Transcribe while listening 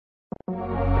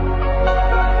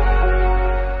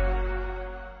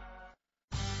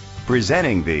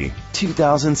Presenting the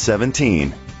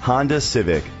 2017 Honda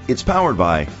Civic. It's powered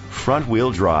by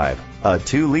front-wheel drive, a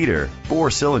 2-liter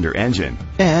 4-cylinder engine,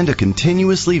 and a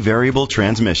continuously variable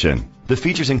transmission. The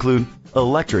features include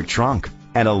electric trunk,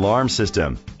 an alarm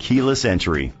system, keyless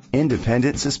entry,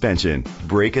 independent suspension,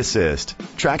 brake assist,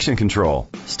 traction control,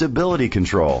 stability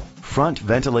control, front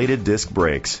ventilated disc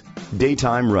brakes,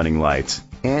 daytime running lights,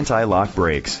 anti-lock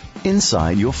brakes.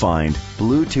 Inside you'll find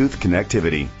Bluetooth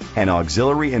connectivity, an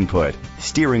auxiliary input,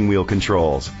 steering wheel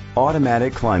controls,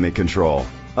 automatic climate control,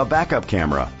 a backup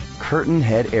camera, curtain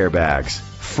head airbags,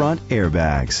 front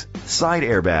airbags,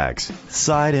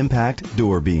 side impact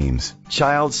door beams,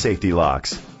 child safety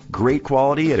locks. Great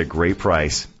quality at a great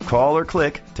price. Call or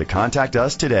click to contact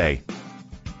us today.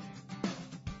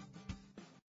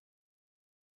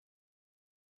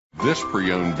 This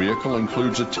pre-owned vehicle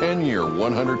includes a 10-year,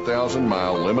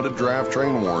 100,000-mile limited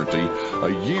drivetrain warranty,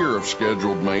 a year of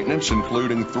scheduled maintenance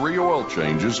including 3 oil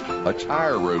changes, a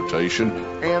tire rotation,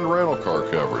 and rental car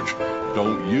coverage.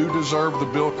 Don't you deserve the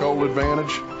Bill Cole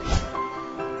advantage?